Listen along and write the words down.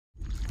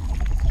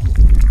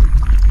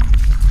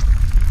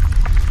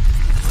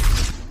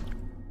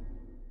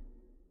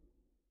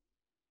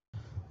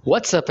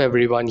What's up,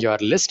 everyone? You are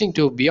listening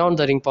to Beyond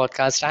the Ring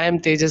podcast. I am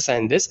Tejas,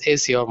 and this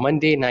is your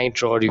Monday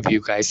Night Raw review,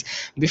 guys.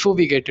 Before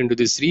we get into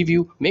this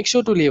review, make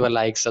sure to leave a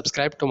like,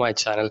 subscribe to my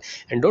channel,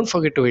 and don't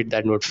forget to hit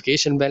that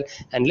notification bell.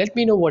 And let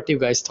me know what you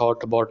guys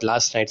thought about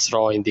last night's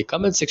Raw in the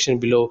comment section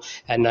below.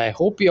 And I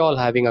hope you all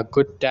having a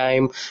good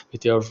time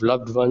with your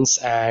loved ones.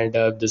 And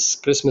this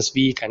Christmas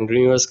week and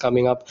New Year's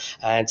coming up,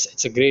 and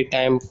it's a great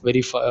time,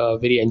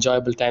 very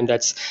enjoyable time.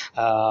 That's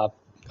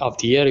of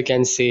the year, you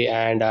can say,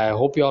 and I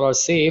hope you all are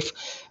safe.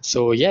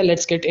 So yeah,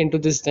 let's get into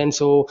this then.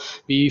 So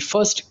we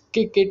first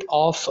kick it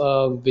off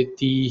with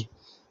the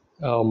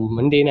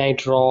Monday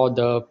Night Raw.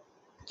 The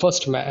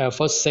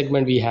first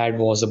segment we had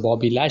was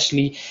Bobby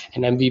Lashley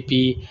and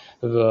MVP.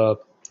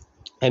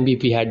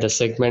 MVP had the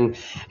segment.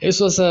 This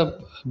was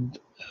a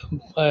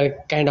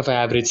kind of an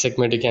average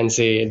segment, you can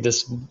say.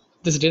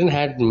 This didn't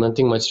had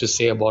nothing much to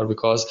say about,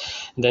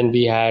 because then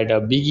we had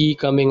Big E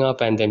coming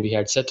up, and then we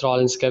had Seth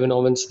Rollins, Kevin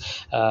Owens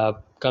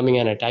coming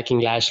and attacking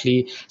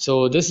Lashley.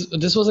 So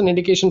this was an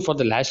indication for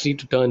the Lashley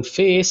to turn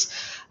face.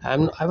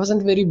 I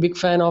wasn't very big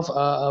fan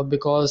of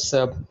because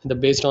the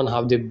based on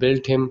how they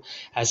built him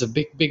as a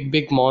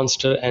big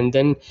monster, and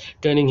then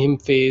turning him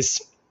face.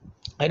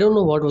 I don't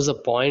know what was the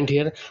point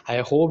here.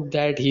 I hope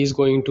that he's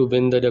going to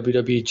win the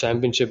WWE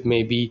Championship,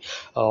 maybe,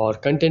 or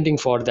contending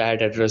for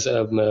that at the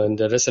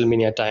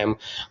WrestleMania time.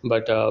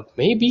 But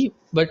maybe,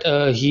 but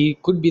he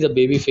could be the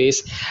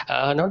babyface.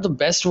 Not the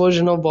best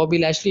version of Bobby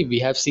Lashley. We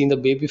have seen the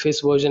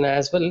babyface version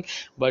as well.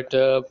 But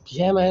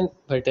yeah, man.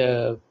 But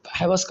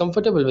I was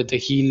comfortable with the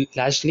heel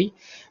Lashley.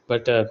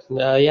 But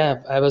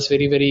yeah, I was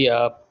very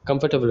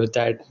comfortable with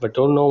that. But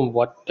don't know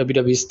what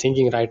WWE is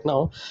thinking right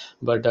now.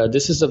 But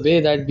this is the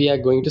way that we are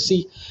going to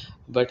see.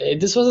 But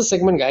this was a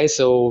segment, guys.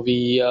 So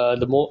we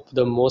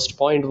the most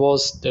point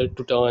was to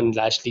turn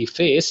Lashley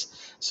face.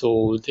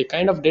 So they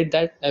kind of did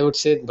that, I would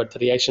say, but the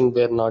reaction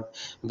were not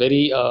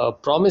very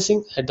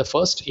promising at the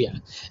first. Yeah.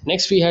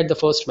 Next we had the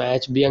first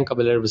match: Bianca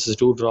Belair versus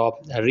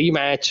Doudrop. A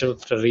rematch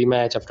after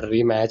rematch after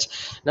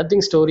rematch.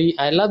 Nothing story.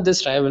 I love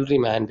this rivalry,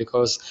 man,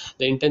 because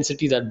the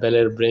intensity that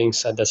Belair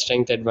brings, the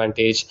strength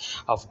advantage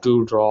of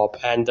Doudrop,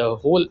 and the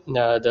whole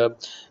the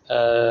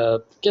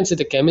you can say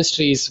the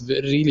chemistry is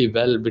really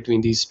well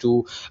between these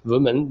two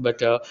women. But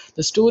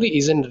the story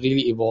isn't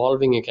really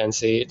evolving, you can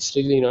say. It's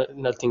really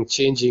nothing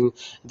changing.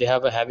 They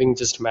have having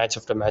just match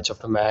after match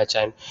after match,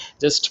 and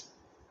just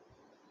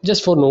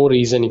for no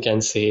reason, you can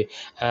say.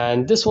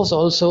 And this was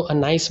also a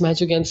nice match,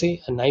 you can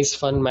say, a nice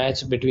fun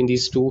match between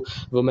these two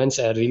women.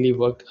 Really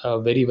worked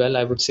very well,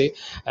 I would say.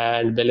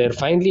 And Belair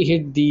finally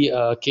hit the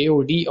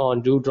KOD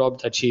on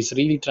Doudrop that she's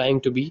really trying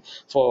to be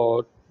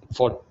for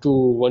 1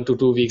 to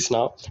 2 weeks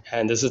now.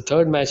 And this is the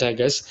third match, I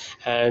guess.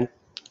 And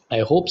I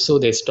hope so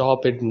they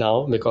stop it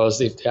now, because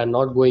if they are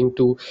not going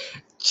to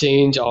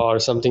change or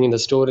something in the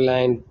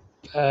storyline,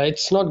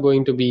 it's not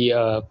going to be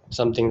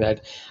something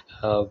that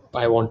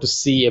I want to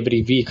see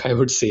every week. I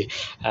would say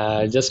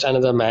just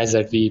another match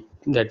that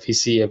we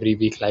see every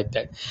week like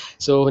that.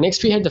 So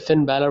next we had the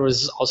Finn Balor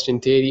versus Austin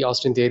Theory.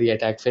 Austin Theory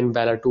attacked Finn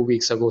Balor 2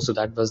 weeks ago, so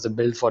that was the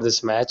build for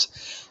this match.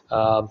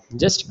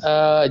 Just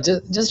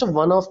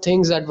one of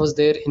things that was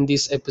there in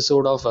this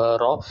episode of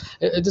Raw.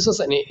 This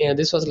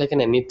was like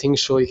an anything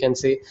show, you can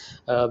say,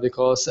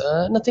 because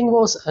nothing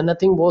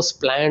was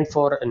planned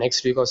for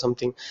next week or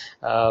something.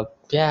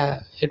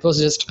 Yeah, it was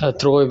just a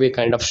throwaway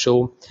kind of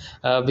show,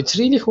 which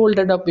really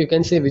holded up, you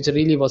can say, which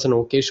really was an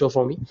okay show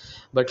for me.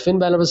 But Finn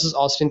Balor versus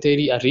Austin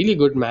Theory, a really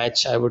good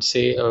match, I would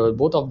say.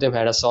 Both of them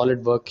had a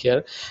solid work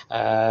here.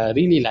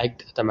 Really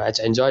liked the match,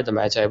 enjoyed the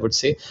match, I would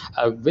say.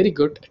 A very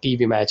good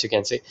TV match, you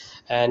can say.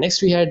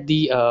 Next we had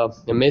the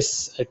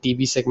Miss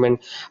TV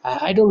segment.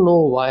 I don't know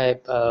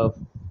why.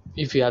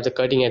 If you have the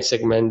cutting edge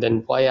segment,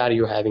 then why are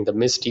you having the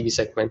Miss TV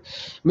segment?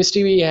 Miss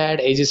TV had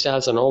AJ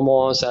Styles and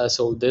Omos,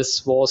 so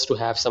this was to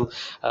have some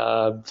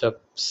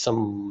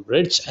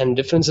rich and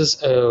differences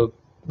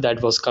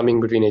that was coming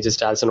between AJ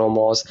Styles and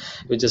Omos.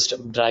 We're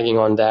just dragging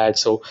on that.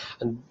 So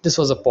this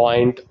was a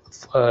point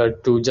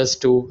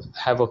to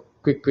have a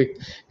quick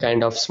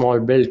kind of small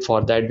build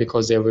for that,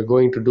 because they were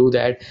going to do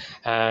that.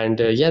 And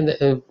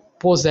yeah,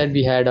 post that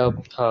we had a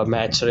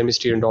match: Rey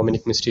Mysterio and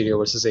Dominic Mysterio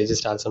versus AJ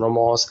Styles and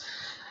Omos.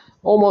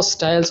 Almost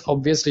Styles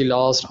obviously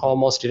lost.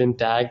 Almost didn't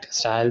tag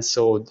Styles,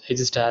 so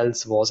AJ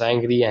Styles was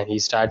angry and he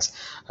starts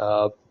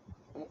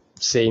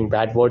saying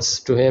bad words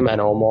to him, and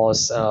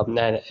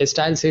and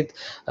Styles hit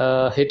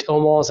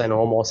Omos, and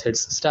Omos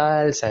hits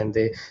Styles, and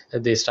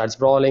they starts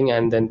brawling.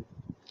 And then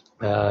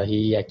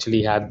he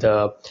actually had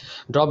the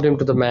dropped him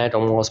to the mat.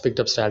 Almost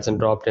picked up Styles and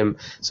dropped him.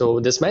 So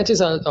this match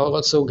is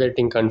also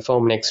getting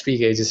confirmed next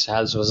week: AJ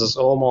Styles versus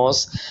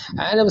Omos.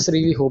 And I was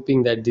really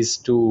hoping that these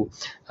two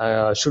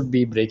should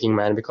be breaking,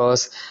 man,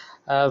 because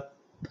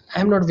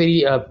I'm not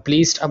very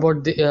pleased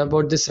about the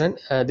about this run.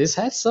 This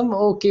has some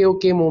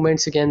okay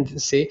moments you can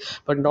say,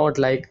 but not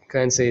like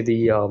can say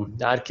the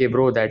RK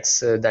Bro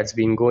that's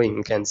been going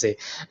you can say,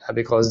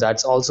 because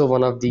that's also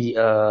one of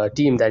the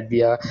team that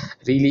we are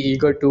really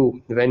eager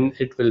to when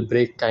it will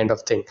break kind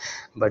of thing.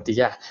 But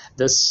yeah,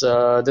 this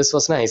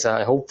was nice.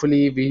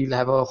 Hopefully we'll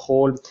have a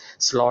whole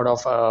slot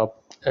of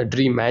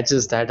dream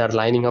matches that are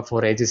lining up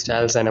for AJ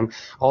Styles, and I'm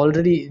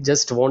already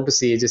just want to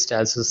see AJ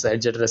Styles versus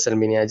Edge at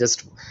WrestleMania.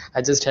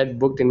 I just had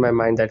booked in my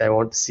mind that I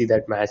want to see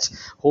that match.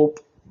 Hope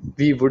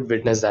we would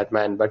witness that,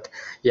 man. But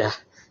yeah,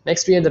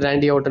 next we had the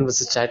Randy Orton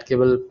versus Chad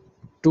Gable.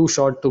 Too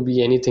short to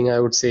be anything,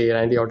 I would say.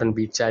 Randy Orton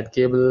beat Chad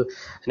Gable.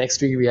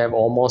 Next week we have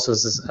Omos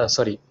versus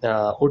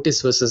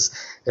Otis versus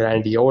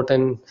Randy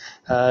Orton.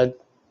 Uh,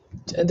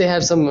 they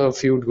have some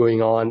feud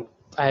going on.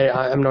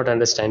 I'm not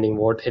understanding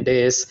what it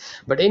is,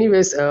 but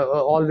anyways,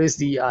 always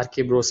the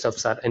RK Bro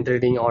stuffs are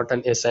entertaining.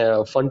 Orton is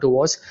fun to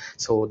watch,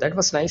 so that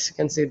was nice. You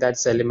can say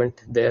that's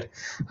element there.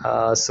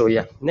 So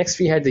yeah, next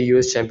we had the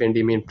US champion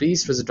Damian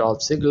Priest versus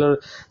Dolph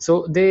Ziggler.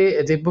 So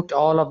they booked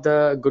all of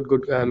the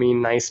good I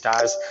mean nice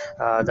stars.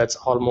 That's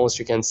almost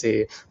you can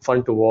say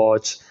fun to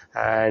watch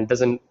and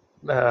doesn't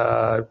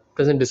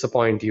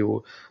disappoint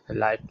you.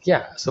 Like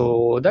yeah,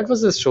 so that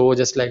was the show,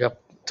 just like a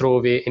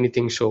throwaway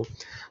anything show.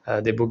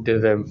 They booked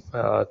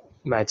the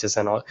matches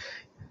and all.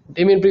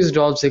 Damian Priest,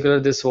 Dolph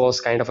Ziggler. This was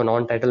kind of a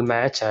non-title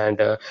match, and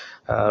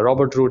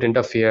Robert Roode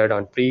interfered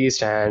on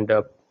Priest, and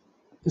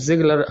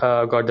Ziggler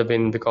got the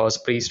win because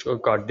Priest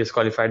got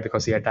disqualified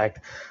because he attacked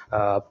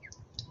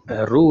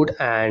Roode,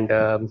 and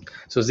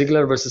so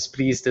Ziggler versus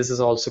Priest. This is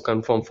also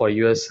confirmed for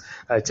US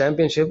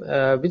Championship,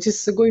 which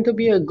is going to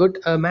be a good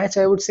match,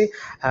 I would say.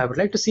 I would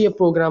like to see a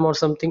program or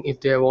something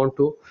if they want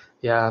to.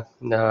 Yeah,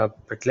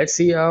 but let's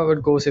see how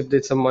it goes. If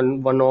there's some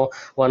one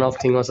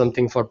off thing or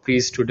something for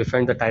Priest to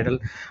defend the title,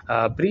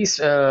 Priest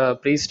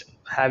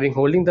having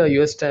holding the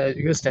US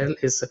title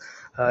is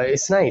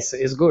nice,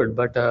 is good,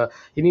 but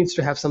he needs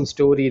to have some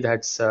story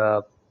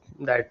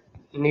that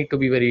need to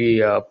be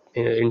very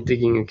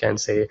intriguing, you can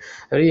say,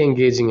 very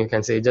engaging, you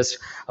can say. Just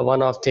a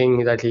one-off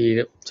thing that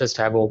he just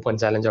have open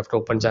challenge after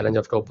open challenge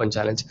after open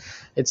challenge.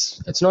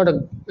 It's not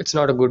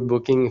a good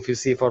booking if you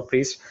see for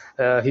Priest.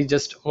 He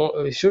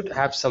should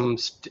have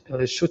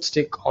should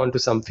stick onto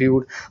some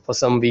feud for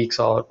some weeks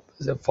or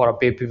for a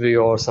pay-per-view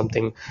or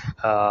something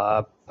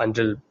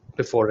until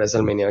before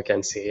WrestleMania, I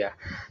can say. Yeah,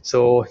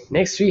 so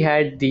next we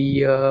had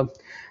the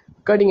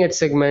cutting edge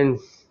segment,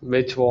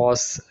 which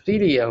was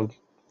really you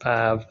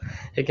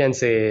can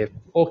say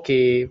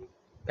okay,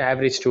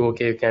 average to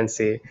okay, you can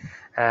say.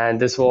 And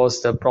this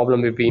was the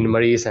problem between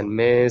Maurice and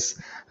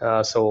Miz,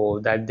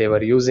 so that they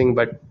were using,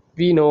 but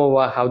we know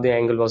how the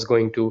angle was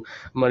going to.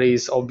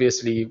 Maurice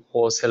obviously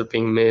was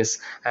helping Miz,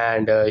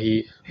 and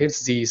he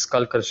hits the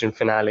skull crushing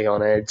finale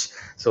on Edge.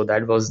 So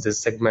that was this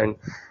segment.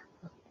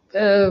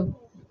 uh,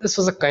 this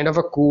was a kind of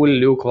a cool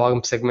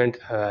lukewarm segment.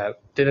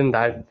 Didn't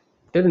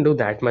do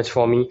that much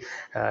for me.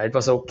 It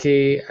was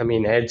okay. I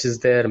mean, Edge is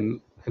there.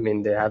 I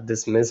mean, they have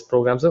this Miz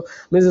program, so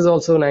Miz is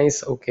also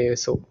nice. Okay,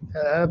 so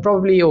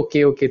probably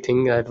okay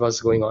thing that was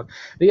going on.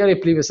 Rhea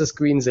Ripley versus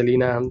Queen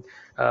Zelina.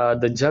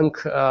 The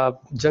junk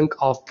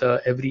of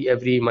the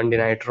every Monday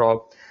Night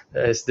Raw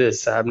is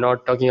this. I'm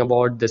not talking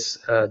about this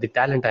the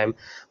talent time,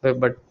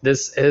 but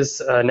this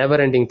is a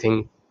never-ending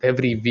thing.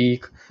 Every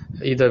week,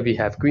 either we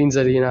have Queen's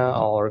Arena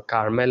or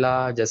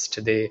Carmella.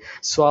 Just they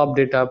swapped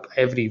it up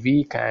every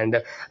week,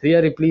 and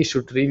Rhea Ripley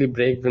should really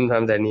break them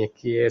from the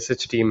Nikki ASH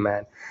team,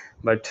 man.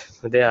 But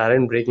they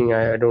aren't breaking.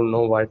 I don't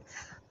know what.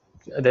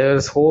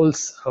 There's a whole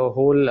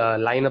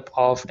lineup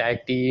of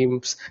tag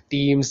teams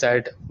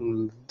that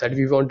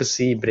we want to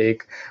see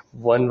break.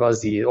 One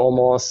was the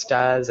Omos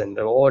Stars and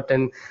the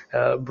Orton,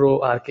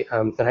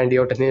 Randy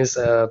Orton is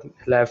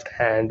left,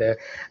 and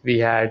we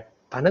had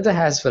another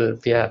as well.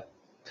 Yeah,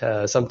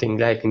 something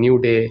like New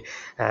Day,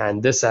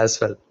 and this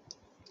as well.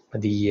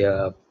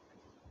 The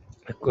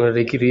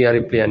Rhea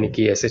Ripley and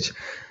Nikki ASH.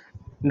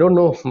 Don't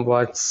know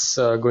what's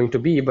going to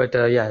be, but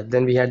yeah,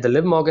 then we had the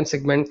Liv Morgan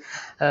segment.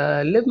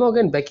 Liv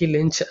Morgan, Becky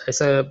Lynch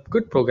is a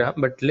good program,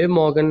 but Liv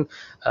Morgan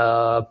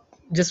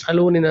just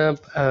alone in a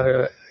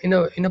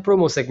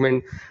promo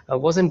segment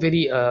wasn't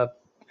very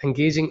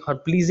engaging or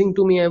pleasing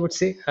to me, I would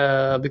say,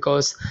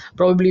 because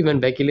probably when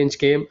Becky Lynch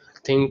came,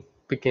 thing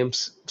became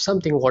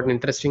something what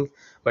interesting,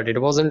 but it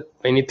wasn't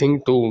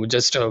anything to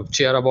just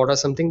cheer about or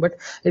something. But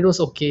it was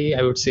okay,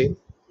 I would say.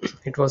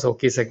 It was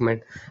okay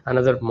segment.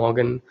 Another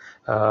Morgan,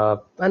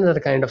 another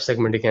kind of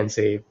segment, you can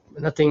say.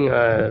 Nothing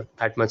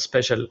that much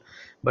special.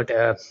 But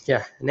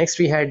yeah, next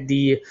we had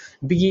the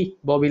Biggie,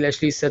 Bobby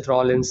Lashley, Seth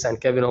Rollins, and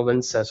Kevin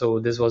Owens. So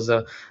this was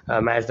a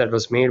match that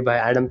was made by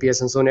Adam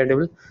Pearce and Sonya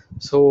Deville.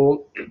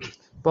 So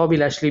Bobby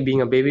Lashley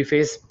being a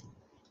babyface,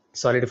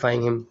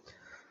 solidifying him.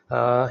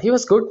 He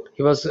was good.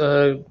 He was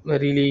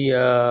really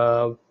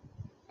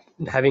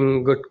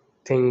having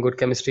good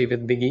chemistry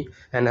with Biggie,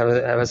 and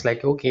I was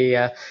like, okay,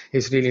 yeah,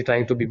 he's really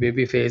trying to be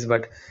babyface,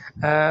 but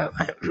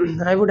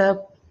I would have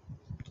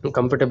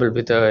comfortable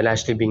with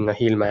Lashley being a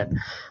heel man.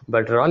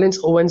 But Rollins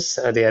Owens,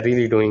 they are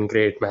really doing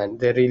great, man.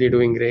 They're really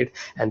doing great,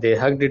 and they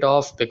hugged it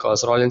off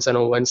because Rollins and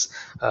Owens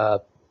uh,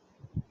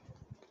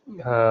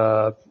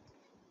 uh,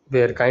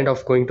 were kind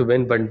of going to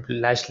win, but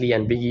Lashley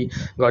and Biggie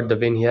got the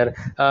win here.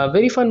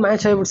 Very fun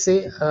match, I would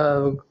say.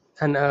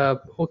 And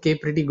okay,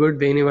 pretty good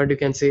main event, you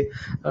can say.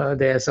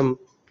 There are some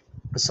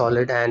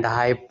solid and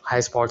high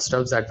spot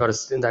stuffs that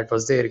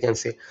was there, you can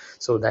say.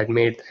 So that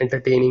made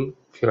entertaining.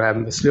 You have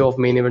a slew of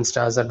main event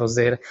stars that was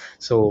there,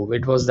 so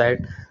it was that.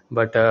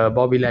 But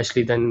Bobby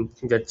Lashley then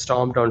get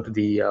stomped onto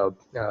the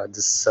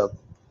this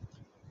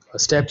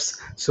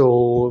steps.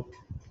 So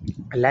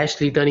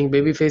Lashley turning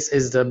babyface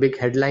is the big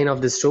headline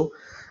of this show.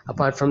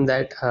 Apart from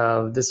that,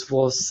 this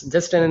was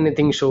just an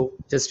anything show.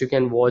 Just you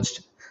can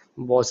watch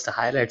the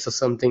highlights or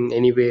something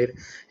anywhere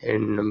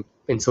in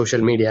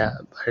social media.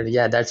 But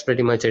yeah, that's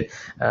pretty much it.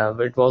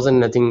 It wasn't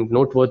nothing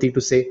noteworthy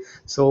to say.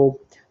 So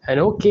an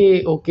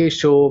okay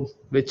show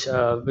which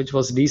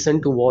was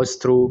decent to watch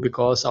through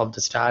because of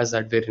the stars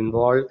that were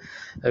involved.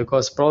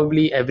 Because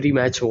probably every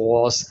match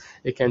was,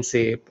 you can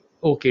say,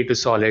 okay to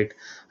solid,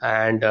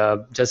 and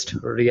just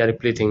Rhea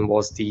Ripley thing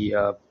was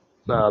the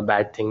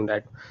bad thing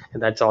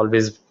that's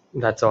always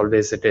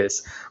it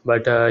is.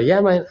 But yeah,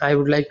 man, I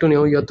would like to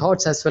know your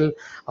thoughts as well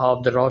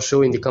of the Raw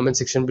show in the comment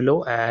section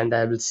below, and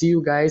I will see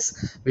you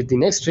guys with the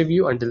next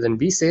review. Until then,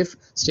 be safe,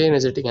 stay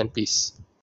energetic, and peace.